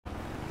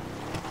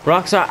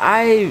Rockstar,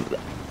 I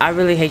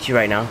really hate you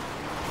right now.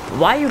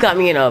 Why you got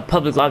me in a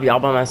public lobby all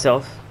by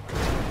myself?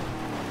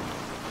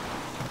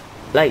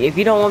 Like, if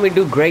you don't want me to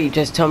do great,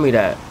 just tell me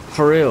that.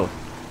 For real.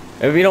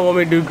 If you don't want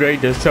me to do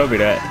great, just tell me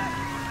that.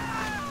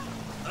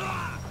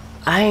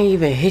 I ain't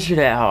even hit you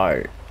that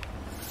hard.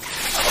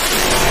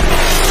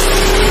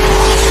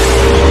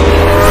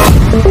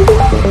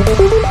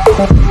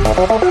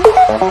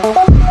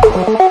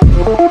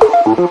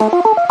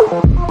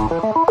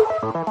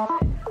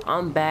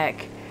 I'm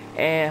back,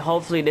 and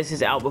hopefully this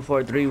is out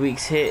before 3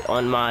 weeks hit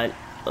on my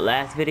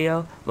last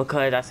video,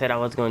 because I said I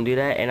was going to do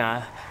that, and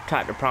I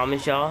tried to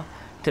promise y'all,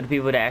 to the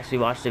people that actually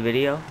watched the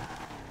video.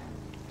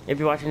 If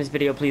you're watching this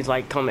video, please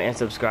like, comment, and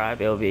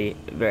subscribe. It'll be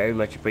very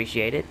much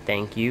appreciated.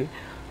 Thank you.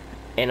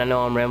 And I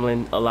know I'm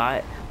rambling a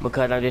lot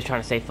because I'm just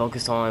trying to stay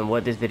focused on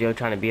what this video is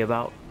trying to be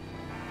about.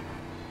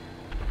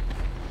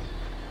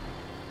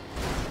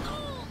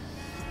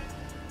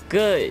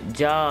 Good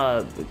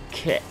job,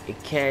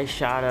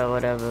 Kashada,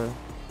 whatever.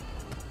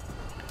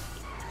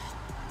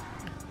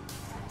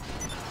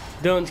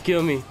 Don't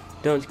kill me.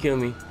 Don't kill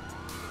me.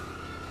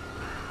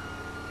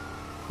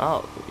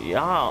 Oh,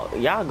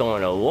 y'all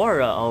going to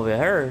war over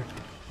her.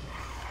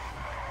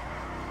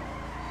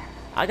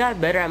 I got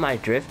better at my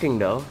drifting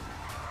though.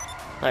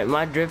 Like,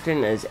 my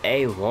drifting is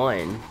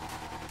A1.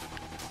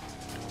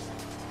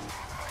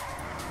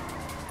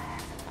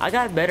 I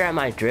got better at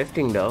my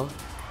drifting though.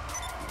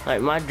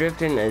 Like, my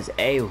drifting is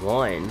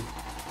A1.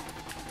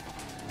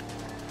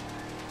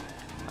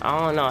 I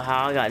don't know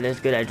how I got this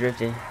good at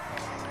drifting,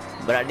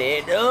 but I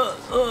did.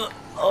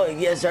 Oh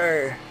yes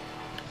sir.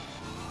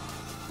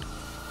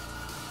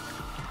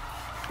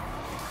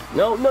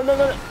 No.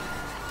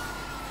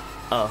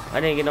 Oh, I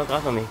didn't get no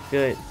cost on me.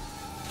 Good.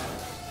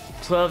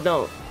 12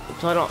 don't.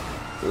 12 don't.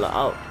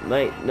 Oh,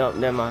 wait. No,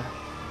 never mind.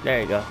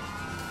 There you go.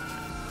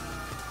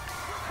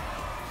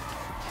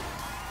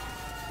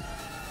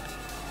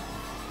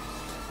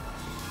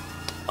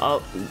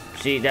 Oh,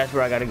 see, that's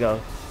where I gotta go.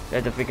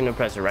 There's the freaking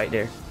oppressor right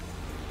there.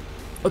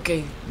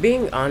 Okay,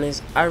 being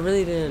honest, I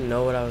really didn't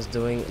know what I was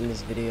doing in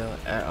this video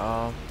at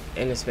all.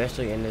 And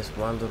especially in this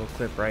one little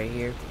clip right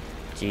here.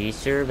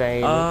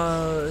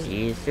 Surveillance.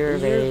 You're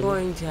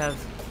going to have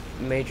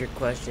major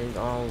questions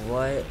on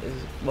what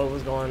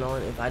was going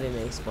on if I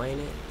didn't explain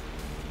it.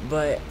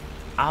 But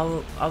I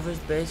was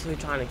basically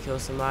trying to kill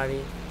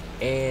somebody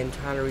and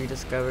trying to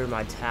rediscover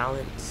my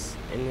talents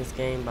in this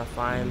game by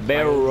flying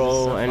barrel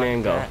roll and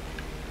then go.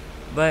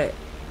 But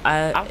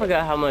I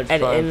forgot how much fun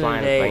flying a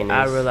plane is.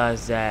 I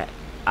realized that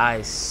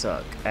I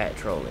suck at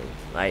trolling,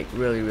 like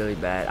really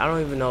bad. I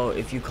don't even know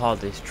if you call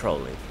this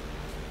trolling,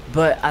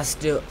 but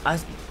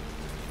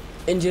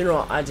in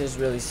general, I just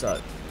really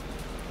suck.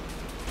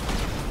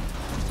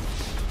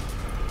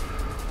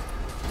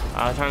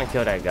 I was trying to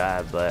kill that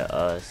guy,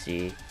 but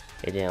see,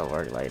 it didn't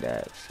work like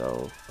that.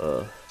 So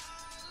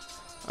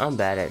I'm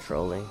bad at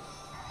trolling.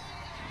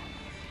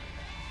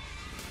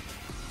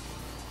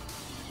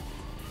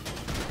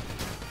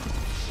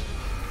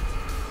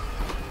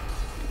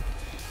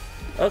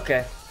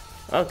 Okay.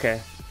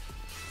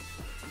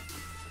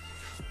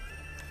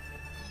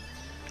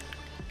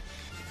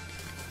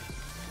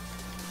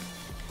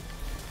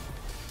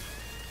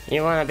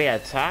 You wanna be a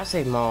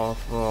toxic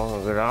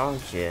motherfucker,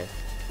 don't you?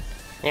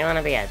 You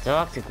wanna be a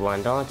toxic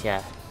one, don't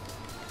ya?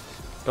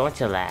 Don't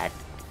you, lad?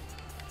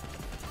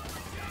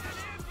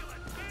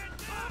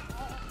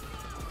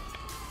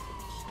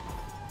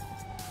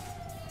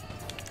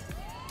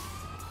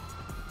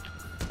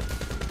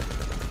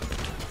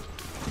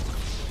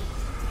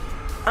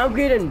 I'm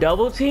getting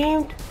double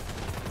teamed?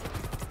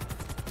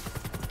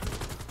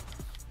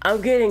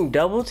 I'm getting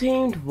double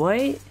teamed?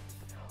 Wait.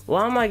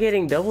 Why am I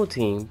getting double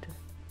teamed?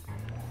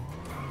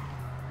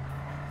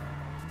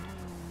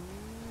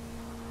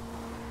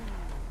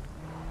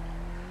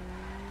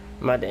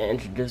 I'm about to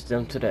introduce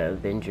them to the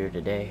Avenger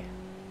today.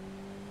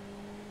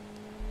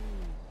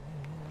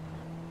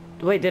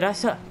 Wait, did I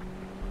sell?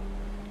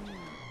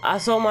 I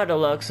sold my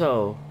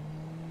Deluxo.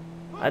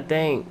 I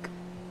think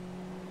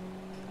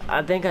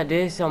I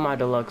did sell my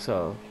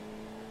Deluxo.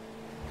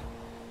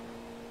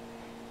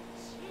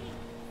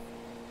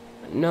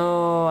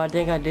 No, I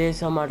think I did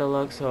sell my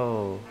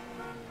Deluxo.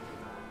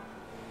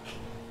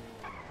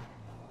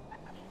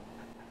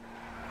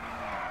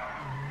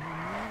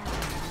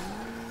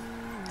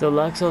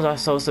 Deluxos are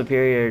so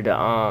superior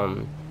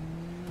to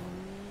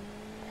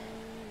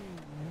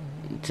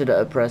the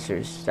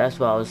oppressors. That's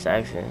what I was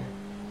asking.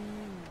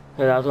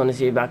 Cause I was want to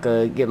see if I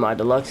could get my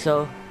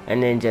Deluxo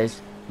and then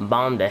just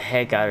bomb the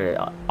heck out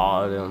of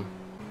all of them.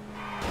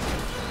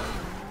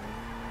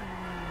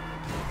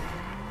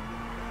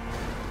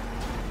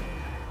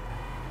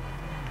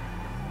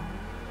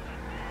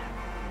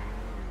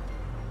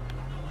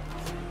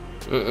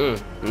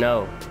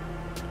 No.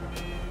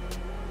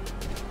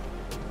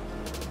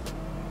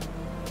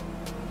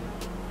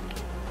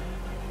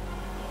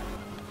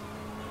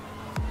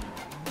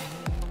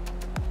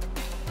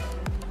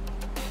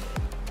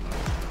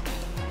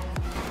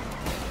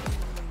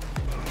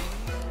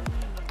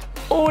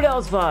 Oh, that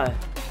was fine.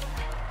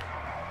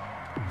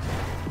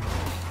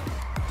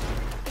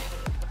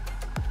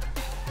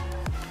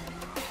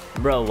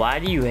 Bro, why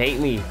do you hate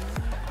me?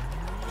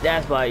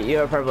 That's why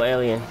you're a purple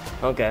alien.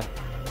 Okay.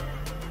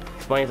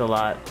 Explains a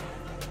lot.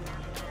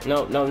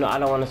 No, no, no, I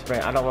don't want to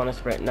sprint. I don't want to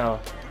sprint. No.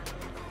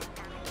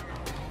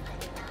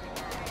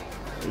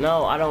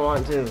 No, I don't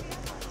want to.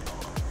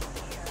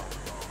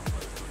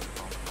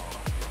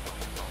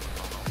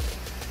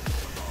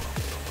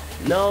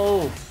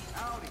 No.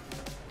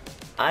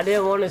 I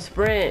didn't want to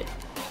sprint.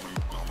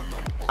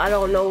 I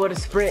don't know what a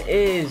sprint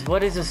is.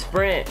 What is a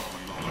sprint?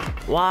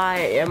 Why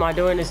am I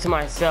doing this to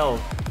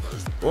myself?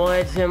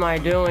 What am I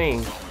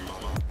doing?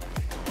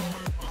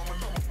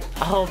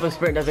 I hope a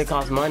sprint doesn't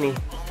cost money.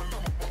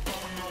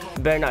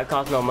 It better not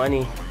cost no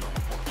money.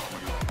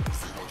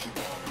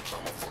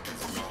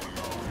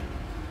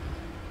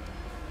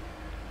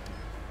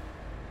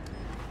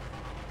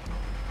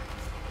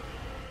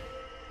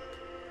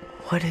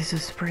 What is a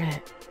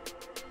sprint?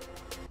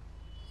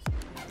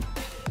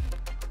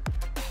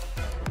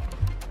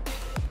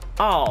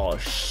 Oh,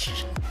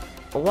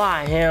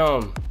 why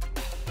him?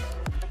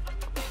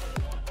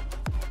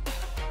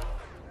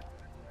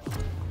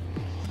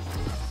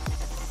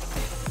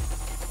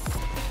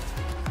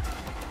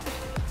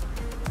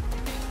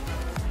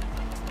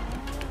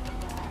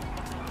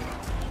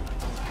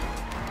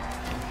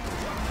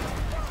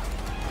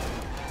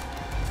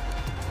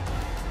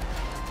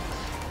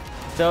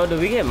 So, do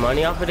we get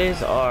money off of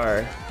this,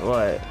 or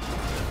what?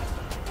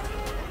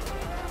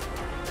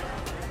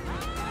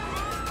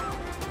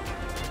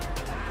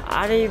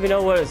 I didn't even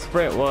know what a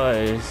sprint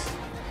was.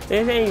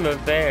 This ain't even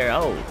fair.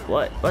 Oh,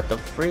 what? What the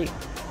freak?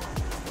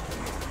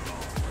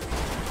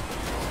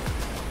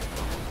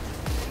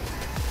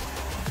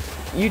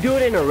 You do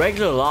it in a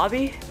regular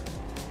lobby?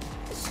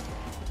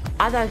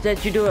 I thought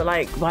that you do it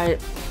like by...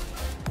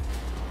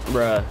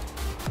 Bruh.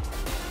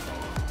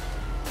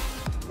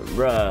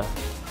 Bruh.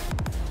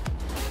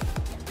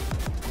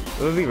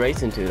 What are we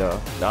racing to though?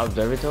 The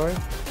observatory?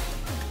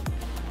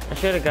 I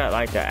should have got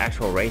like the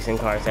actual racing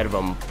car instead of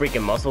a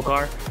freaking muscle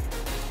car.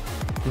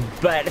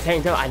 But at the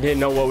same time, I didn't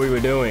know what we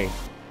were doing.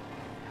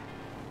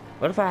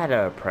 What if I had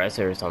a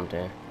oppressor or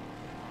something?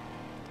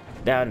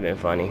 That would have been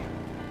funny.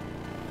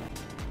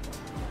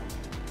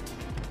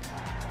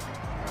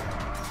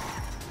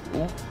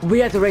 We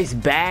have to race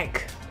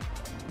back?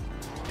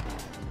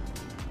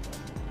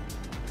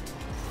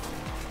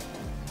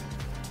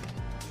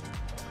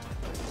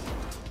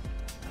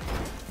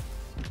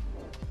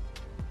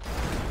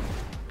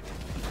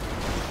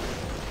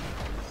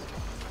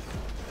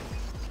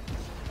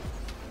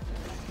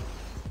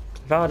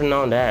 If I would have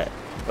known that.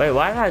 Wait,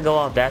 why did I go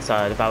off that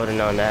side if I would have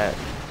known that?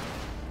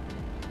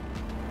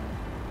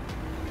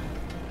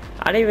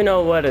 I didn't even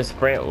know what a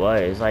sprint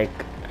was. Like,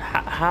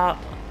 how?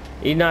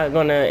 You're not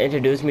gonna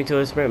introduce me to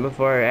a sprint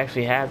before it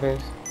actually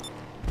happens?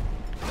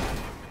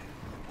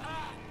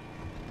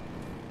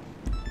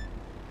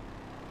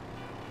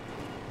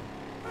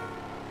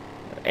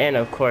 And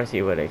of course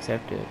he would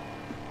accept it.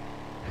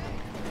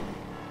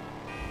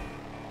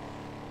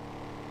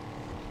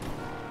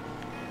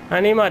 I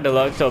need my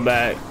deluxe so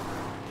bad.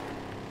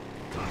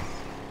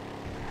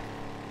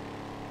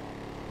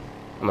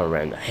 I'm gonna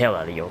ram the hell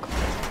out of Yoka.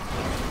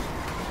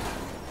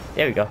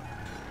 There we go.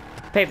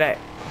 Payback.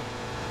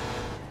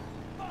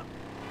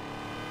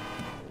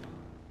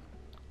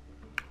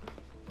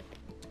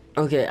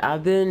 Okay,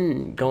 I've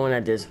been going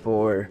at this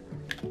for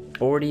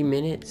 40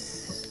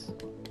 minutes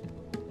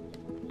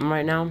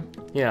right now.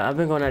 Yeah, I've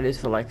been going at this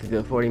for like a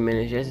good 40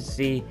 minutes just to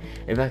see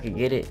if I could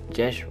get it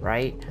just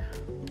right.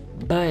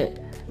 But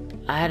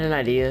I had an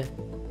idea.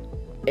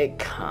 It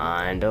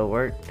kinda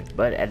worked,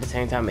 but at the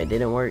same time it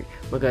didn't work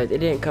because it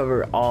didn't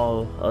cover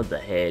all of the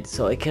head,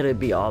 so it couldn't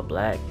be all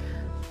black.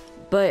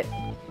 But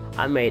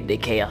I made the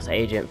Chaos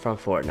Agent from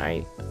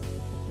Fortnite.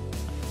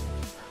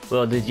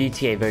 Well, the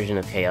GTA version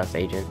of Chaos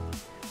Agent.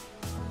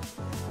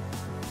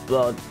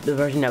 Well, the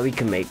version that we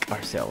can make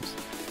ourselves.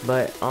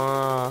 But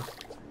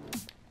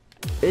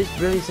it's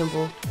really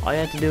simple. All you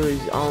have to do is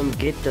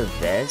get the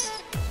vest.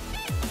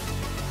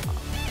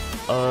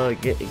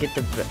 Get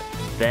the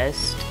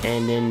vest,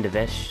 and then the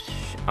vest,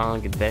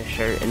 get the vest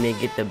shirt, and then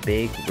get the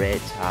big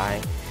red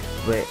tie.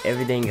 But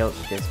everything else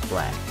is just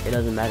black. It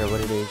doesn't matter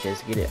what it is,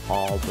 just get it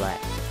all black.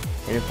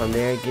 And then from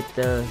there, get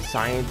the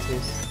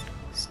scientist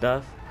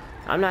stuff.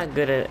 I'm not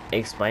good at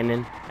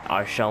explaining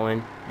or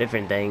showing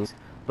different things,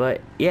 but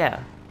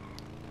yeah.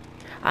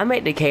 I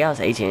made the Chaos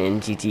Agent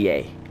in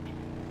GTA.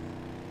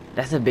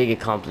 That's a big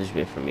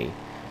accomplishment for me,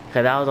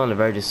 because I was on the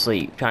verge of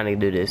sleep trying to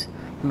do this.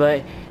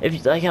 But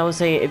if, like I was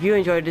saying, if you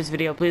enjoyed this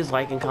video, please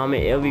like and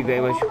comment. It'll be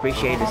very much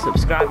appreciated.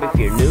 Subscribe if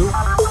you're new.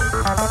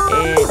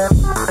 And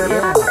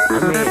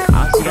yeah,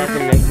 I'll see you guys in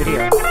the next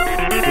video.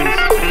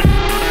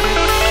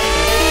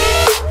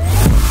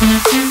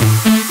 Peace.